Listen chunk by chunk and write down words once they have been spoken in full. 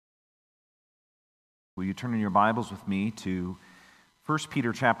Will you turn in your Bibles with me to 1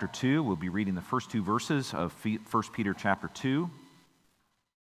 Peter chapter 2? We'll be reading the first two verses of 1 Peter chapter 2.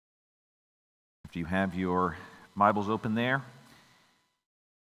 If you have your Bibles open there,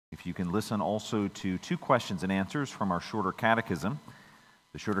 if you can listen also to two questions and answers from our shorter catechism.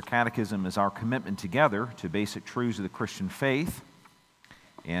 The shorter catechism is our commitment together to basic truths of the Christian faith.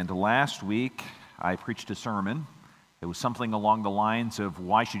 And last week, I preached a sermon. It was something along the lines of,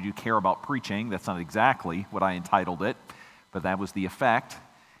 why should you care about preaching? That's not exactly what I entitled it, but that was the effect.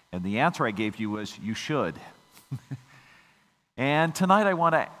 And the answer I gave you was, you should. And tonight I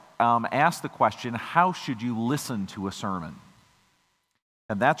want to ask the question, how should you listen to a sermon?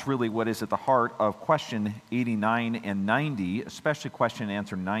 And that's really what is at the heart of question 89 and 90, especially question and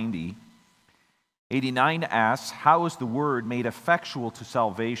answer 90. 89 asks, how is the word made effectual to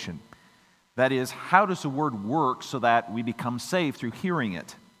salvation? That is, how does the word work so that we become saved through hearing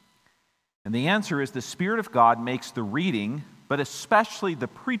it? And the answer is the Spirit of God makes the reading, but especially the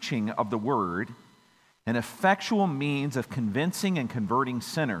preaching of the word, an effectual means of convincing and converting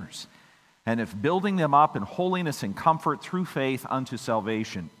sinners, and of building them up in holiness and comfort through faith unto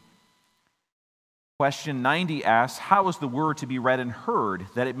salvation. Question 90 asks, how is the word to be read and heard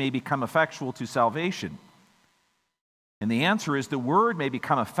that it may become effectual to salvation? And the answer is the word may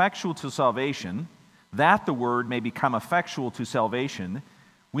become effectual to salvation. That the word may become effectual to salvation,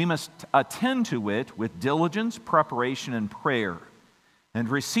 we must attend to it with diligence, preparation, and prayer, and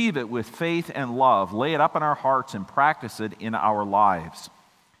receive it with faith and love, lay it up in our hearts, and practice it in our lives.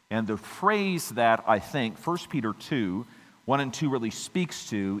 And the phrase that I think 1 Peter 2, 1 and 2 really speaks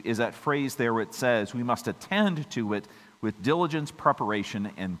to is that phrase there where it says we must attend to it with diligence, preparation,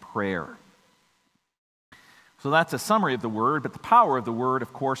 and prayer. So that's a summary of the word, but the power of the word,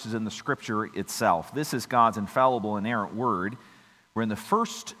 of course, is in the Scripture itself. This is God's infallible, inerrant word. We're in the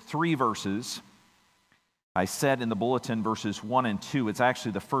first three verses. I said in the bulletin verses 1 and 2, it's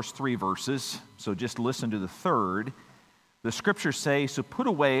actually the first three verses, so just listen to the third. The Scriptures say, so put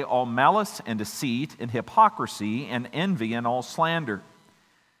away all malice and deceit and hypocrisy and envy and all slander.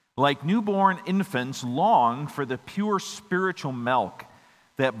 Like newborn infants, long for the pure spiritual milk,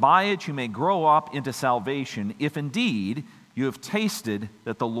 that by it you may grow up into salvation, if indeed you have tasted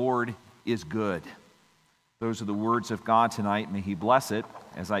that the Lord is good. Those are the words of God tonight. May He bless it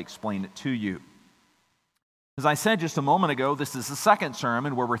as I explain it to you. As I said just a moment ago, this is the second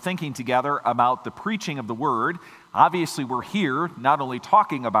sermon where we're thinking together about the preaching of the Word. Obviously, we're here not only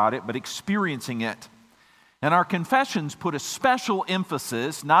talking about it, but experiencing it. And our confessions put a special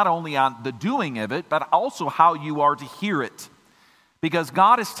emphasis not only on the doing of it, but also how you are to hear it. Because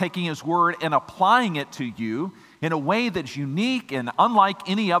God is taking His Word and applying it to you in a way that's unique and unlike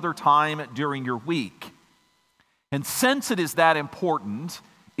any other time during your week. And since it is that important,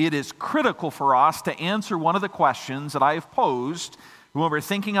 it is critical for us to answer one of the questions that I have posed when we're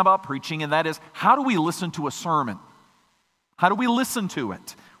thinking about preaching, and that is, how do we listen to a sermon? How do we listen to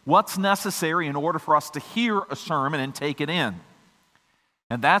it? What's necessary in order for us to hear a sermon and take it in?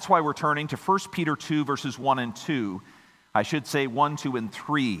 And that's why we're turning to 1 Peter 2, verses 1 and 2. I should say 1, 2, and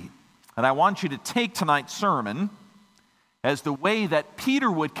 3. And I want you to take tonight's sermon as the way that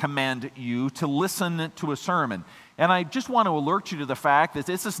Peter would command you to listen to a sermon. And I just want to alert you to the fact that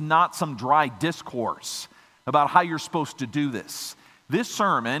this is not some dry discourse about how you're supposed to do this. This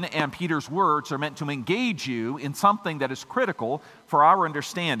sermon and Peter's words are meant to engage you in something that is critical for our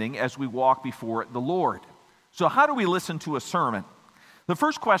understanding as we walk before the Lord. So how do we listen to a sermon? The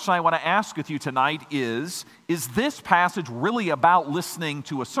first question I want to ask with you tonight is this passage really about listening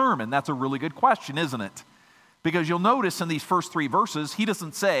to a sermon? That's a really good question, isn't it? Because you'll notice in these first three verses, he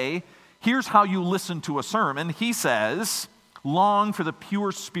doesn't say, here's how you listen to a sermon. He says, long for the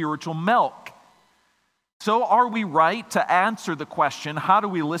pure spiritual milk. So are we right to answer the question, how do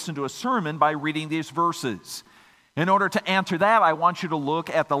we listen to a sermon, by reading these verses? In order to answer that, I want you to look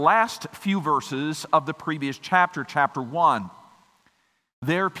at the last few verses of the previous chapter, chapter 1.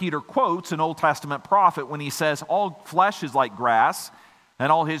 There, Peter quotes an Old Testament prophet when he says, all flesh is like grass,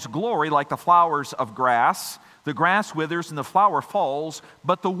 and all his glory like the flowers of grass. The grass withers and the flower falls,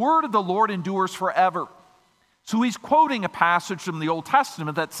 but the word of the Lord endures forever. So he's quoting a passage from the Old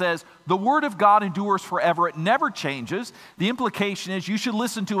Testament that says, the word of God endures forever. It never changes. The implication is you should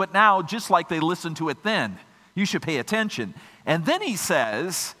listen to it now just like they listened to it then. You should pay attention. And then he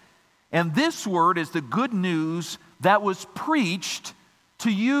says, and this word is the good news that was preached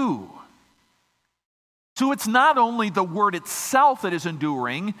to you. So it's not only the word itself that is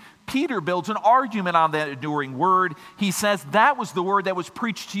enduring. Peter builds an argument on that enduring word. He says that was the word that was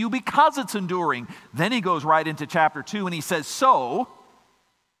preached to you because it's enduring. Then he goes right into chapter 2 and he says, so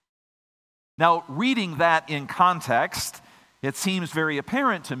Now, reading that in context, it seems very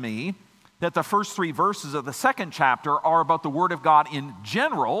apparent to me that the first 3 verses of the second chapter are about the Word of God in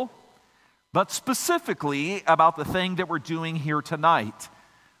general, but specifically about the thing that we're doing here tonight,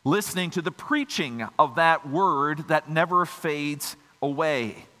 listening to the preaching of that Word that never fades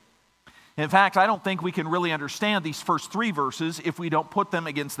away. In fact, I don't think we can really understand these first 3 verses if we don't put them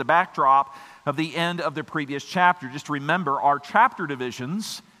against the backdrop of the end of the previous chapter. Just remember, our chapter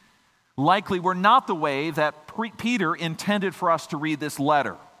divisions likely were not the way that Peter intended for us to read this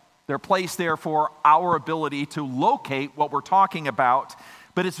letter. They're placed there for our ability to locate what we're talking about,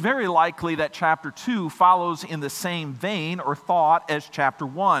 but it's very likely that chapter 2 follows in the same vein or thought as chapter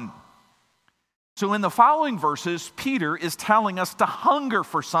 1. So in the following verses, Peter is telling us to hunger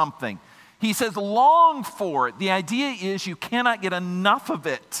for something. He says, long for it. The idea is you cannot get enough of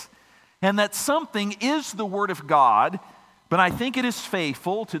it, and that something is the Word of God. But I think it is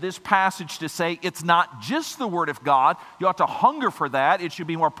faithful to this passage to say it's not just the Word of God. You ought to hunger for that. It should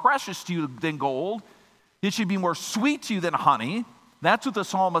be more precious to you than gold. It should be more sweet to you than honey. That's what the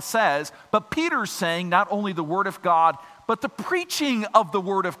psalmist says. But Peter's saying not only the Word of God, but the preaching of the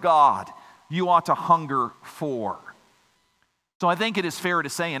Word of God you ought to hunger for. So I think it is fair to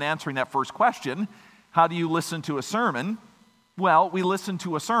say in answering that first question, how do you listen to a sermon? Well, we listen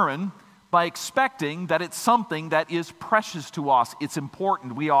to a sermon by expecting that it's something that is precious to us. It's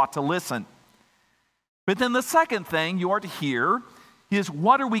important. We ought to listen. But then the second thing you are to hear is,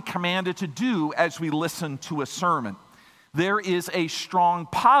 what are we commanded to do as we listen to a sermon? There is a strong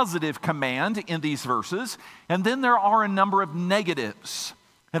positive command in these verses, and then there are a number of negatives.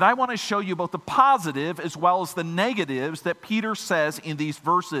 And I want to show you both the positive as well as the negatives that Peter says in these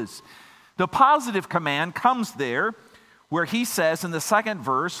verses. The positive command comes there where he says in the second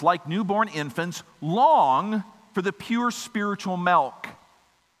verse, like newborn infants, long for the pure spiritual milk.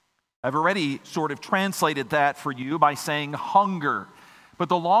 I've already sort of translated that for you by saying hunger. But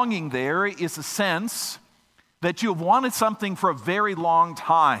the longing there is a sense that you have wanted something for a very long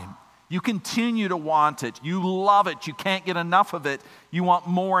time. You continue to want it. You love it. You can't get enough of it. You want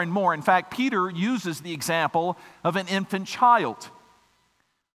more and more. In fact, Peter uses the example of an infant child.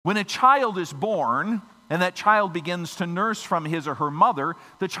 When a child is born and that child begins to nurse from his or her mother,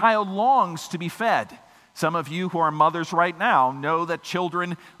 the child longs to be fed. Some of you who are mothers right now know that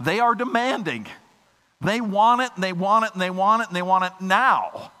children, they are demanding. They want it, and they want it, and they want it, and they want it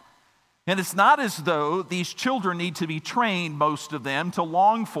now. And it's not as though these children need to be trained, most of them, to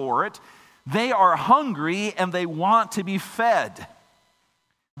long for it. They are hungry and they want to be fed.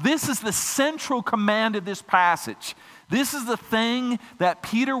 This is the central command of this passage. This is the thing that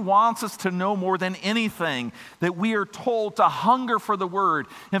Peter wants us to know more than anything, that we are told to hunger for the Word.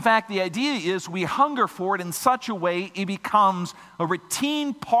 In fact, the idea is we hunger for it in such a way it becomes a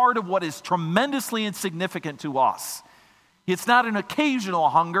routine part of what is tremendously insignificant to us. It's not an occasional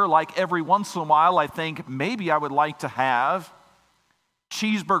hunger like every once in a while I think maybe I would like to have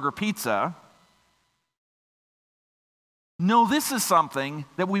cheeseburger pizza. No, this is something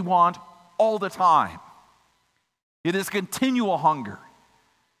that we want all the time. It is continual hunger.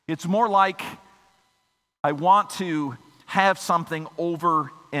 It's more like I want to have something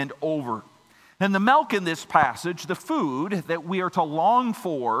over and over. And the milk in this passage, the food that we are to long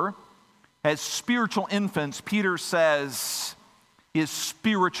for as spiritual infants, Peter says, is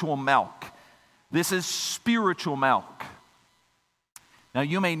spiritual milk. This is spiritual milk. Now,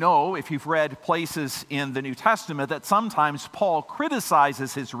 you may know, if you've read places in the New Testament, that sometimes Paul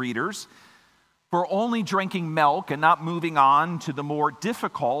criticizes his readers for only drinking milk and not moving on to the more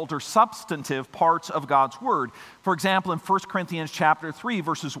difficult or substantive parts of God's Word. For example, in 1 Corinthians chapter 3,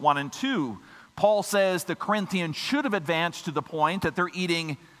 verses 1 and 2, Paul says the Corinthians should have advanced to the point that they're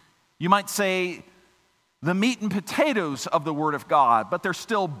eating, you might say, the meat and potatoes of the Word of God, but they're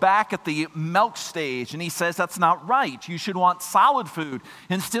still back at the milk stage. And he says that's not right. You should want solid food.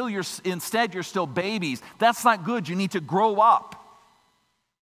 And instead, you're still babies. That's not good. You need to grow up.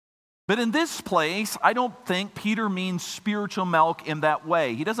 But in this place, I don't think Peter means spiritual milk in that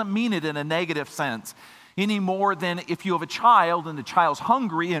way. He doesn't mean it in a negative sense any more than if you have a child and the child's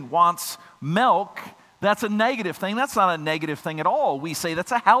hungry and wants milk. That's a negative thing. That's not a negative thing at all. We say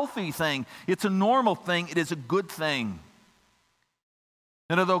that's a healthy thing. It's a normal thing. It is a good thing.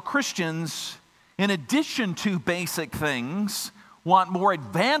 And although Christians, in addition to basic things, want more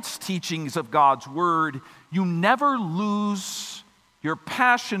advanced teachings of God's Word, you never lose your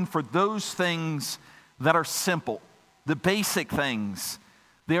passion for those things that are simple, the basic things.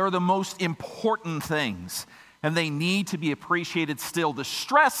 They are the most important things, and they need to be appreciated still. The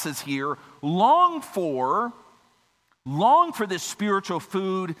stress is here, long for Long for this spiritual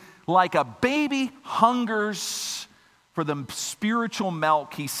food like a baby hungers for the spiritual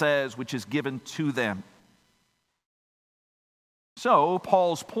milk, he says, which is given to them. So,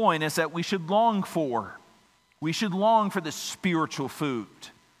 Paul's point is that we should long for the spiritual food.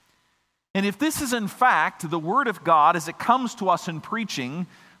 And if this is in fact the Word of God as it comes to us in preaching,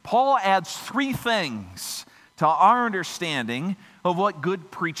 Paul adds 3 things to our understanding of what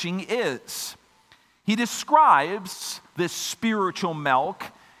good preaching is. He describes this spiritual milk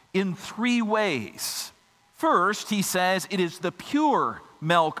in 3 ways. First, he says it is the pure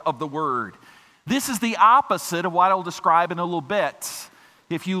milk of the Word. This is the opposite of what I'll describe in a little bit.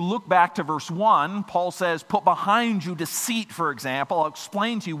 If you look back to verse 1, Paul says, put behind you deceit, for example. I'll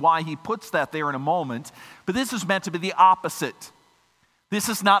explain to you why he puts that there in a moment. But this is meant to be the opposite. This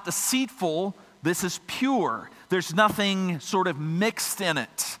is not deceitful. This is pure. There's nothing sort of mixed in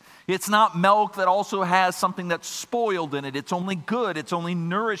it. It's not milk that also has something that's spoiled in it. It's only good. It's only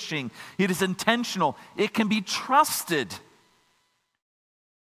nourishing. It is intentional. It can be trusted.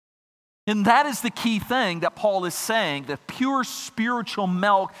 And that is the key thing that Paul is saying. The pure spiritual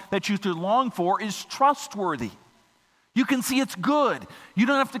milk that you should long for is trustworthy. You can see it's good. You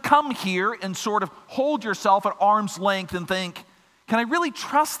don't have to come here and sort of hold yourself at arm's length and think, can I really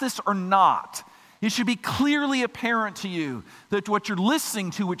trust this or not? It should be clearly apparent to you that what you're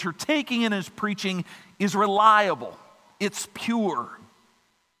listening to, what you're taking in as preaching, is reliable. It's pure.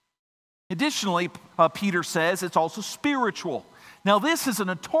 Additionally, Peter says it's also spiritual. Now, this is a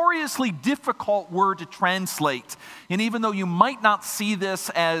notoriously difficult word to translate. And even though you might not see this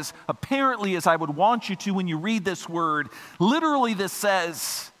as apparently as I would want you to when you read this word, literally this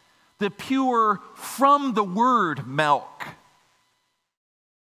says, the pure from the word milk.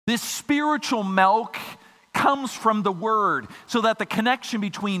 This spiritual milk comes from the Word, so that the connection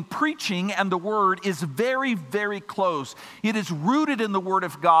between preaching and the Word is very, very close. It is rooted in the Word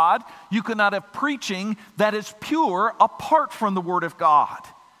of God. You cannot have preaching that is pure apart from the Word of God.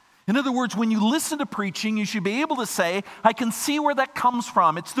 In other words, when you listen to preaching, you should be able to say, I can see where that comes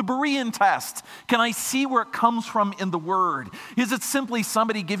from. It's the Berean test. Can I see where it comes from in the Word? Is it simply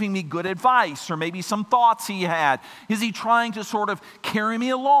somebody giving me good advice or maybe some thoughts he had? Is he trying to sort of carry me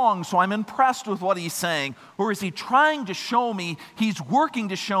along so I'm impressed with what he's saying? Or is he trying to show me, he's working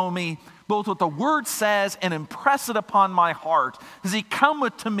to show me both what the Word says and impress it upon my heart? Does he come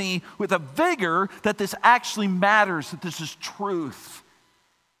to me with a vigor that this actually matters, that this is truth?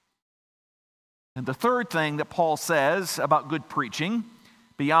 And the third thing that Paul says about good preaching,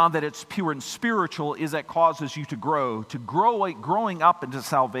 beyond that it's pure and spiritual, is that it causes you to grow growing up into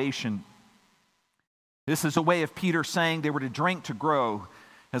salvation. This is a way of Peter saying they were to drink to grow.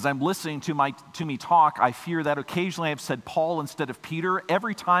 As I'm listening to me talk, I fear that occasionally I've said Paul instead of Peter.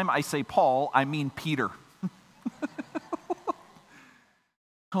 Every time I say Paul, I mean Peter.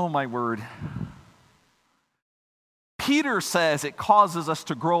 Oh, my word. Peter says it causes us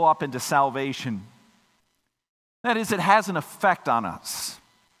to grow up into salvation. That is, it has an effect on us.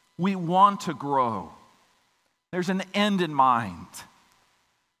 We want to grow. There's an end in mind.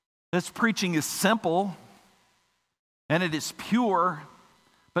 This preaching is simple and it is pure,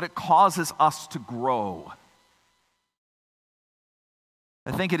 but it causes us to grow.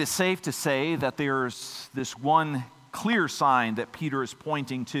 I think it is safe to say that there's this one clear sign that Peter is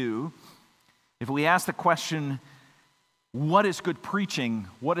pointing to. If we ask the question, what is good preaching?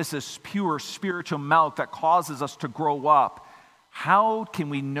 What is this pure spiritual milk that causes us to grow up? How can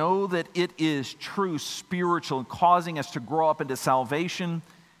we know that it is true spiritual and causing us to grow up into salvation?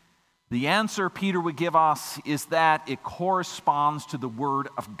 The answer Peter would give us is that it corresponds to the Word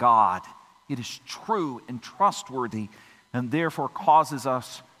of God. It is true and trustworthy and therefore causes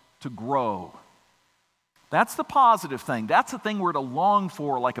us to grow. That's the positive thing. That's the thing we're to long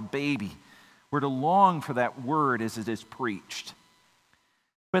for like a baby. We're to long for that word as it is preached.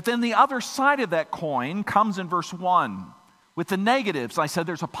 But then the other side of that coin comes in verse 1 with the negatives. I said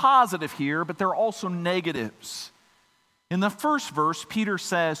there's a positive here, but there are also negatives. In the first verse, Peter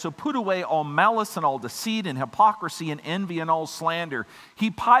says, so put away all malice and all deceit and hypocrisy and envy and all slander. He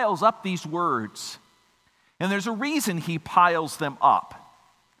piles up these words. And there's a reason he piles them up.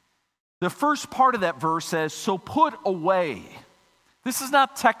 The first part of that verse says, so put away. This is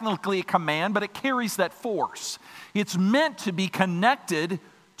not technically a command, but it carries that force. It's meant to be connected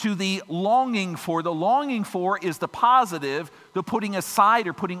to the longing for. The longing for is the positive. The putting aside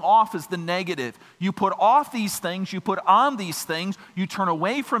or putting off is the negative. You put off these things, you put on these things, you turn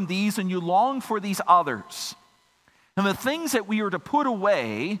away from these, and you long for these others. And the things that we are to put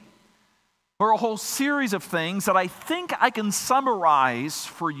away are a whole series of things that I think I can summarize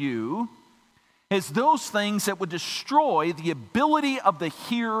for you as those things that would destroy the ability of the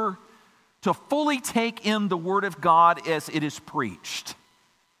hearer to fully take in the Word of God as it is preached.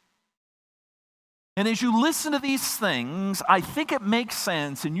 And as you listen to these things, I think it makes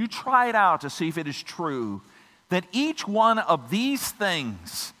sense, and you try it out to see if it is true, that each one of these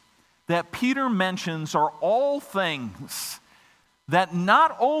things that Peter mentions are all things that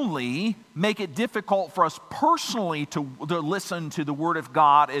not only make it difficult for us personally to listen to the Word of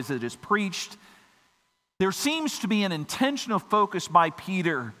God as it is preached. There seems to be an intentional focus by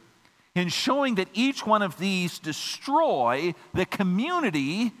Peter in showing that each one of these destroy the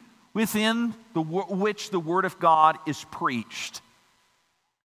community within which the Word of God is preached.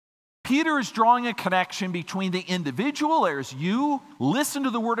 Peter is drawing a connection between the individual, as you listen to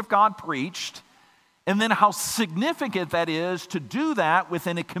the Word of God preached, and then how significant that is to do that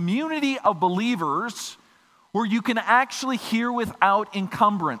within a community of believers where you can actually hear without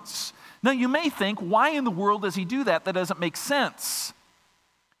encumbrance. Now, you may think, why in the world does he do that? That doesn't make sense.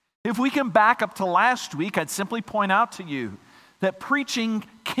 If we can back up to last week, I'd simply point out to you that preaching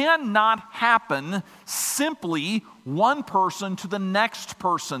cannot happen simply one person to the next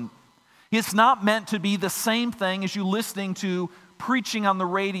person. It's not meant to be the same thing as you listening to preaching on the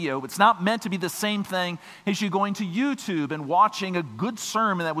radio. It's not meant to be the same thing as you going to YouTube and watching a good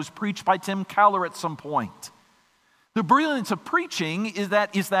sermon that was preached by Tim Keller at some point. The brilliance of preaching is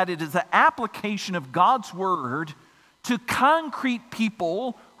that it is the application of God's Word to concrete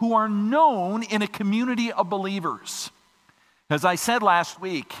people who are known in a community of believers. As I said last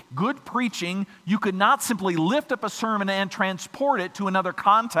week, good preaching, you could not simply lift up a sermon and transport it to another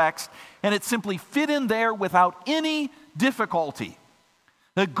context and it simply fit in there without any difficulty.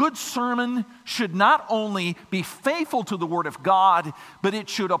 A good sermon should not only be faithful to the Word of God, but it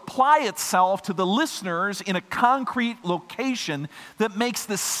should apply itself to the listeners in a concrete location that makes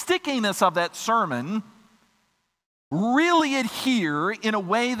the stickiness of that sermon really adhere in a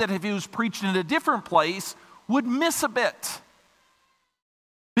way that if it was preached in a different place, would miss a bit.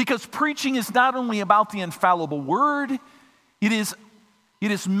 Because preaching is not only about the infallible Word, it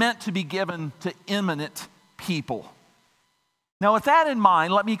is meant to be given to imminent people. Now, with that in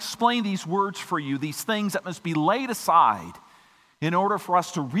mind, let me explain these words for you, these things that must be laid aside in order for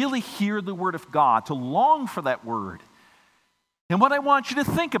us to really hear the Word of God, to long for that Word. And what I want you to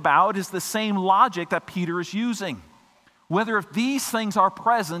think about is the same logic that Peter is using. Whether if these things are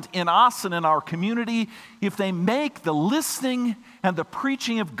present in us and in our community, if they make the listening and the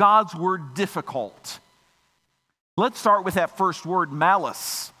preaching of God's Word difficult. Let's start with that first word,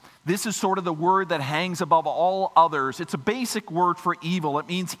 malice. This is sort of the word that hangs above all others. It's a basic word for evil. It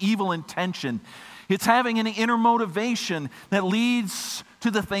means evil intention. It's having an inner motivation that leads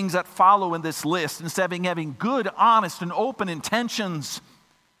to the things that follow in this list. Instead of having good, honest, and open intentions,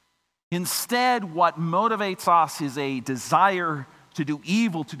 instead what motivates us is a desire to do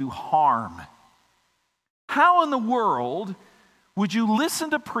evil, to do harm. How in the world would you listen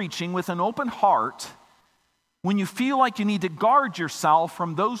to preaching with an open heart when you feel like you need to guard yourself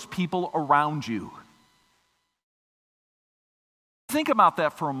from those people around you? Think about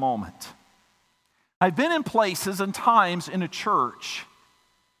that for a moment. I've been in places and times in a church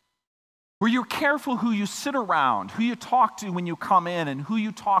where you're careful who you sit around, who you talk to when you come in, and who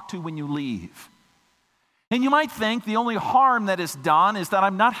you talk to when you leave. And you might think the only harm that is done is that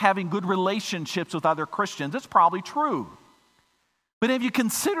I'm not having good relationships with other Christians. That's probably true. But have you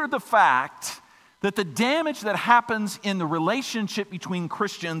considered the fact that the damage that happens in the relationship between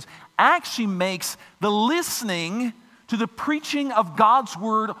Christians actually makes the listening to the preaching of God's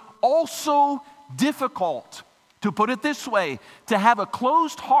Word also difficult? To put it this way, to have a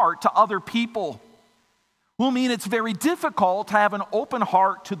closed heart to other people will mean it's very difficult to have an open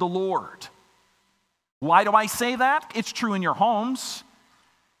heart to the Lord. Why do I say that? It's true in your homes.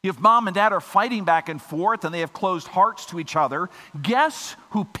 If mom and dad are fighting back and forth and they have closed hearts to each other, guess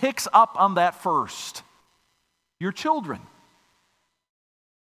who picks up on that first? Your children.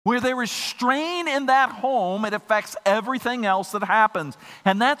 Where there is strain in that home, it affects everything else that happens.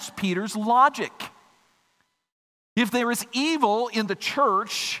 And that's Peter's logic. If there is evil in the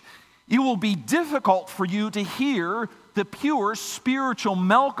church, it will be difficult for you to hear the pure spiritual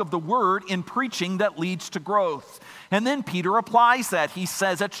milk of the Word in preaching that leads to growth. And then Peter applies that. He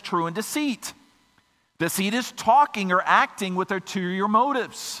says that's true in deceit. Deceit is talking or acting with ulterior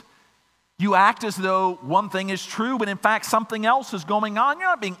motives. You act as though one thing is true, but in fact something else is going on. You're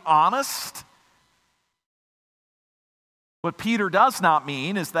not being honest. What Peter does not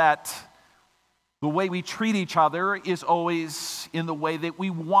mean is that the way we treat each other is always in the way that we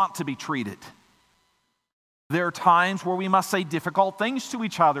want to be treated. There are times where we must say difficult things to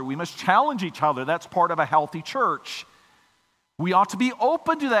each other. We must challenge each other. That's part of a healthy church. We ought to be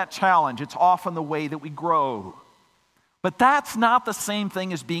open to that challenge. It's often the way that we grow. But that's not the same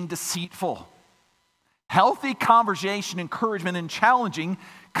thing as being deceitful. Healthy conversation, encouragement, and challenging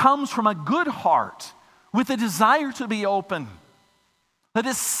comes from a good heart with a desire to be open. A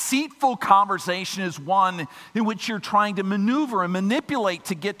deceitful conversation is one in which you're trying to maneuver and manipulate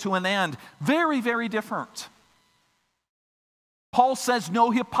to get to an end. Very, very different. Paul says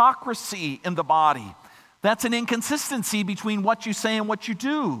no hypocrisy in the body. That's an inconsistency between what you say and what you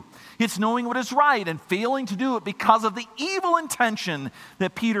do. It's knowing what is right and failing to do it because of the evil intention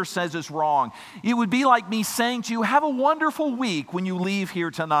that Peter says is wrong. It would be like me saying to you, have a wonderful week when you leave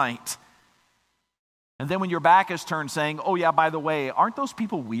here tonight. And then when your back is turned saying, oh yeah, by the way, aren't those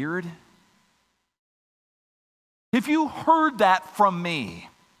people weird? If you heard that from me,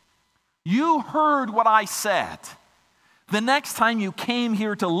 you heard what I said, the next time you came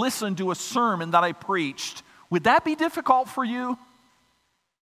here to listen to a sermon that I preached, would that be difficult for you?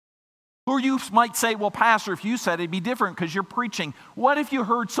 Or you might say, well, Pastor, if you said it, it'd be different because you're preaching. What if you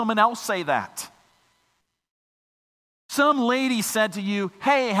heard someone else say that? Some lady said to you,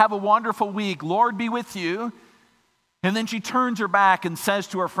 hey, have a wonderful week, Lord be with you. And then she turns her back and says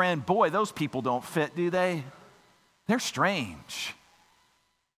to her friend, boy, those people don't fit, do they? They're strange.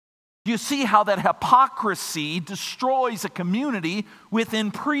 You see how that hypocrisy destroys a community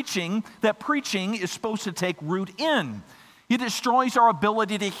within preaching that preaching is supposed to take root in. It destroys our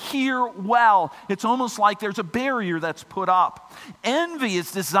ability to hear well. It's almost like there's a barrier that's put up. Envy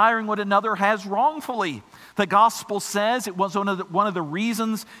is desiring what another has wrongfully. The gospel says it was one of the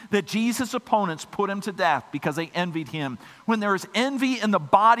reasons that Jesus' opponents put him to death, because they envied him. When there is envy in the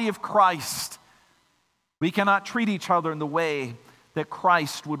body of Christ, we cannot treat each other in the way that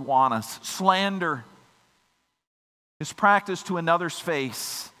Christ would want us. Slander is practiced to another's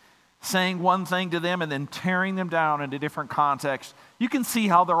face, saying one thing to them and then tearing them down in a different context. You can see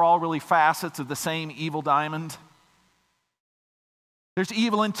how they're all really facets of the same evil diamond. There's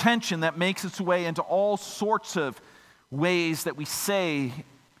evil intention that makes its way into all sorts of ways that we say,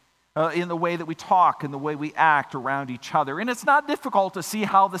 in the way that we talk, in the way we act around each other. And it's not difficult to see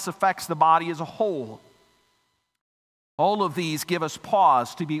how this affects the body as a whole. All of these give us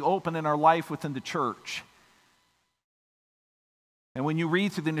pause to be open in our life within the church. And when you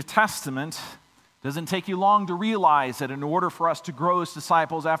read through the New Testament, it doesn't take you long to realize that in order for us to grow as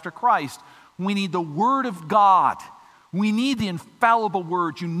disciples after Christ, we need the Word of God. We need the infallible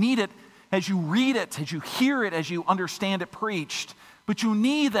Word. You need it as you read it, as you hear it, as you understand it preached. But you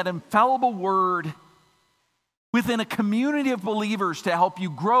need that infallible Word within a community of believers to help you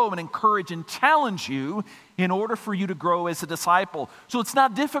grow and encourage and challenge you in order for you to grow as a disciple. So it's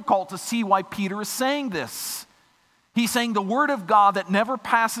not difficult to see why Peter is saying this. He's saying the Word of God that never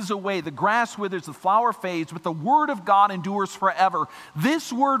passes away, the grass withers, the flower fades, but the Word of God endures forever.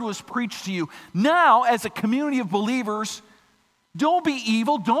 This Word was preached to you. Now, as a community of believers, don't be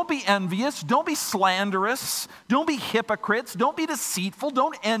evil, don't be envious, don't be slanderous, don't be hypocrites, don't be deceitful,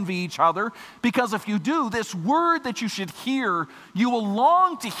 don't envy each other, because if you do, this Word that you should hear, you will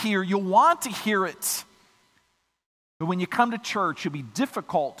long to hear, you'll want to hear it. But when you come to church, it'll be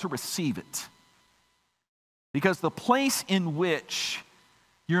difficult to receive it. Because the place in which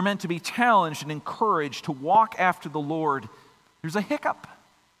you're meant to be challenged and encouraged to walk after the Lord, there's a hiccup.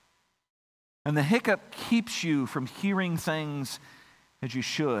 And the hiccup keeps you from hearing things as you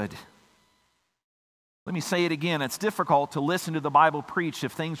should. Let me say it again. It's difficult to listen to the Bible preached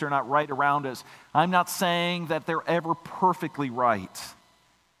if things are not right around us. I'm not saying that they're ever perfectly right.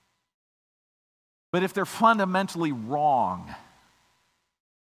 But if they're fundamentally wrong,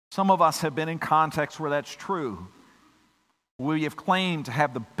 some of us have been in contexts where that's true. We have claimed to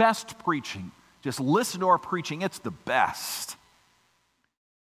have the best preaching. Just listen to our preaching, it's the best.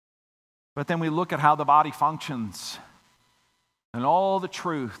 But then we look at how the body functions, and all the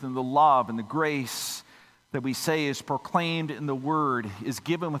truth and the love and the grace that we say is proclaimed in the Word is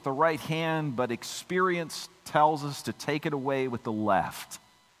given with the right hand, but experience tells us to take it away with the left.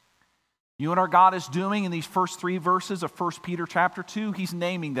 You know what our God is doing in these first 3 verses of 1 Peter chapter 2? He's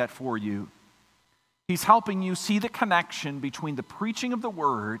naming that for you. He's helping you see the connection between the preaching of the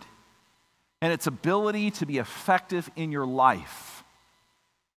Word and its ability to be effective in your life.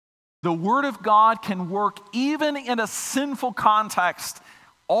 The Word of God can work even in a sinful context.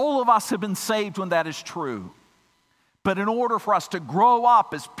 All of us have been saved when that is true. But in order for us to grow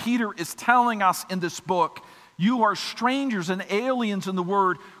up, as Peter is telling us in this book, you are strangers and aliens in the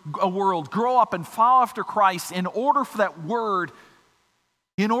world. Grow up and follow after Christ in order for that word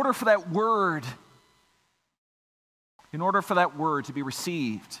in order for that word to be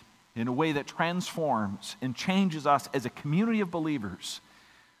received in a way that transforms and changes us as a community of believers,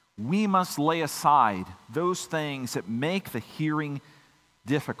 we must lay aside those things that make the hearing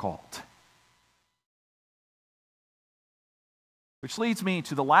difficult. Which leads me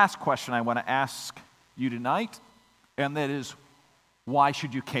to the last question I want to ask you tonight, and that is, why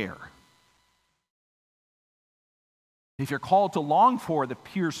should you care? If you're called to long for the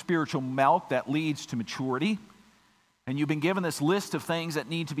pure spiritual milk that leads to maturity, and you've been given this list of things that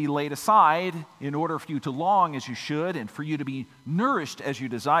need to be laid aside in order for you to long as you should and for you to be nourished as you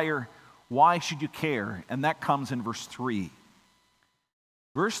desire, why should you care? And that comes in verse 3.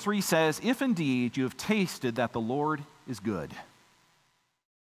 Verse 3 says, if indeed you have tasted that the Lord is good.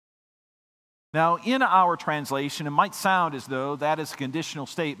 Now, in our translation, it might sound as though that is a conditional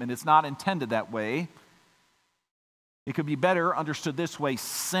statement. It's not intended that way. It could be better understood this way: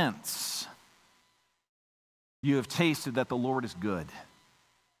 since you have tasted that the Lord is good.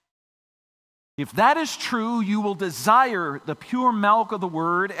 If that is true, you will desire the pure milk of the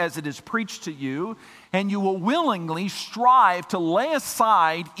word as it is preached to you, and you will willingly strive to lay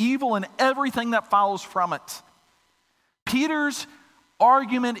aside evil and everything that follows from it. Peter's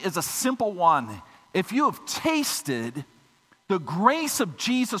argument is a simple one. If you have tasted the grace of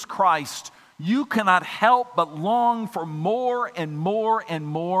Jesus Christ, you cannot help but long for more and more and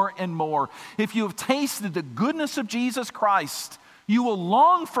more and more. If you have tasted the goodness of Jesus Christ, you will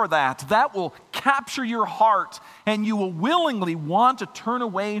long for that. That will capture your heart, and you will willingly want to turn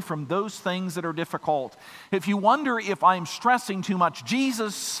away from those things that are difficult. If you wonder if I'm stressing too much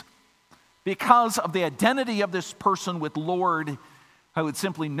Jesus because of the identity of this person with Lord, I would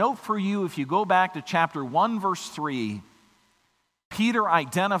simply note for you, if you go back to chapter 1, verse 3, Peter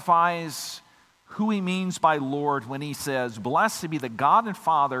identifies who he means by Lord when he says, "Blessed be the God and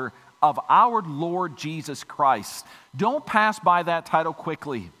Father of our Lord Jesus Christ." Don't pass by that title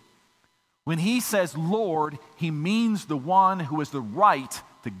quickly. When he says Lord, he means the one who has the right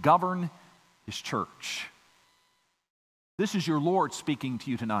to govern his church. This is your Lord speaking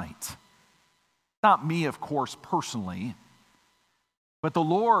to you tonight. Not me, of course, personally, but the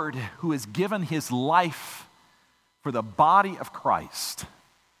Lord who has given his life for the body of Christ.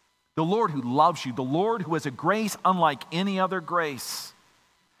 The Lord who loves you. The Lord who has a grace unlike any other grace.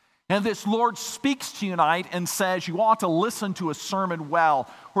 And this Lord speaks to you tonight and says you ought to listen to a sermon well.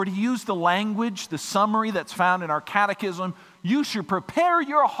 Or to use the language, the summary that's found in our catechism, you should prepare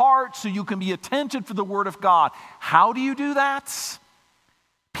your heart so you can be attentive to the Word of God. How do you do that?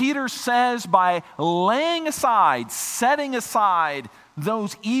 Peter says by laying aside, setting aside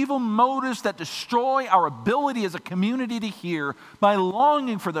those evil motives that destroy our ability as a community to hear, by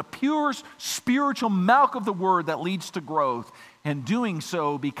longing for the pure spiritual milk of the Word that leads to growth, and doing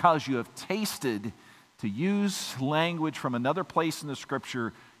so because you have tasted, to use language from another place in the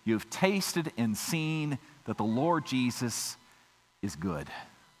Scripture, you have tasted and seen that the Lord Jesus is good.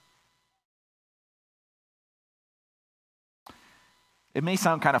 It may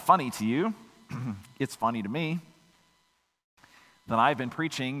sound kind of funny to you. It's funny to me that I've been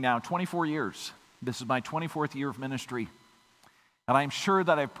preaching now 24 years. This is my 24th year of ministry. And I'm sure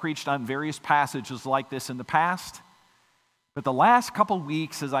that I've preached on various passages like this in the past. But the last couple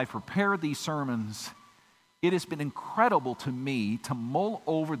weeks as I've prepared these sermons, it has been incredible to me to mull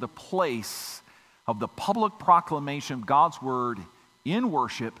over the place of the public proclamation of God's Word in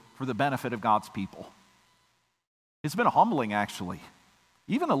worship for the benefit of God's people. It's been humbling, actually.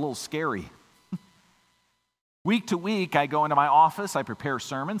 Even a little scary. Week to week, I go into my office, I prepare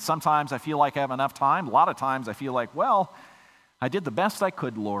sermons. Sometimes I feel like I have enough time. A lot of times I feel like, well, I did the best I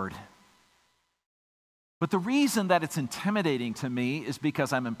could, Lord. But the reason that it's intimidating to me is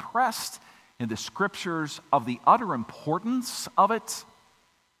because I'm impressed in the Scriptures of the utter importance of it,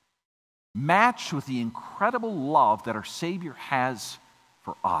 matched with the incredible love that our Savior has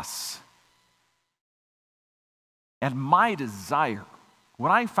for us. And my desire, what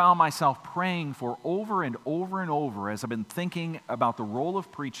I found myself praying for over and over and over as I've been thinking about the role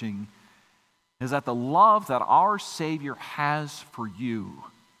of preaching, is that the love that our Savior has for you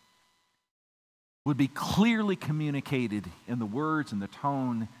would be clearly communicated in the words and the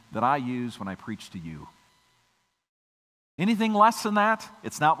tone that I use when I preach to you. Anything less than that,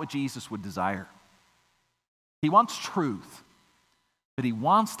 it's not what Jesus would desire. He wants truth, but he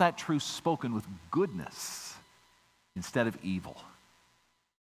wants that truth spoken with goodness instead of evil.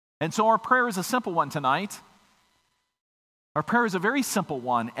 And so our prayer is a simple one tonight. Our prayer is a very simple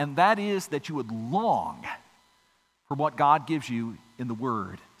one, and that is that you would long for what God gives you in the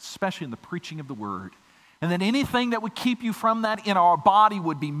Word, especially in the preaching of the Word. And that anything that would keep you from that in our body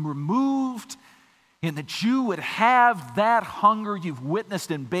would be removed, And that you would have that hunger you've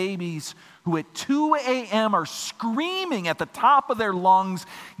witnessed in babies who at 2 a.m. are screaming at the top of their lungs,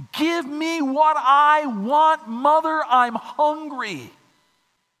 "Give me what I want, Mother, I'm hungry."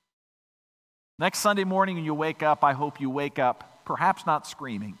 Next Sunday morning when you wake up, I hope you wake up, perhaps not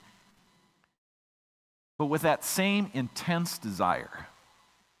screaming, but with that same intense desire.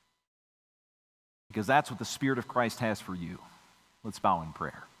 Because that's what the Spirit of Christ has for you. Let's bow in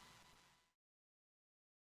prayer.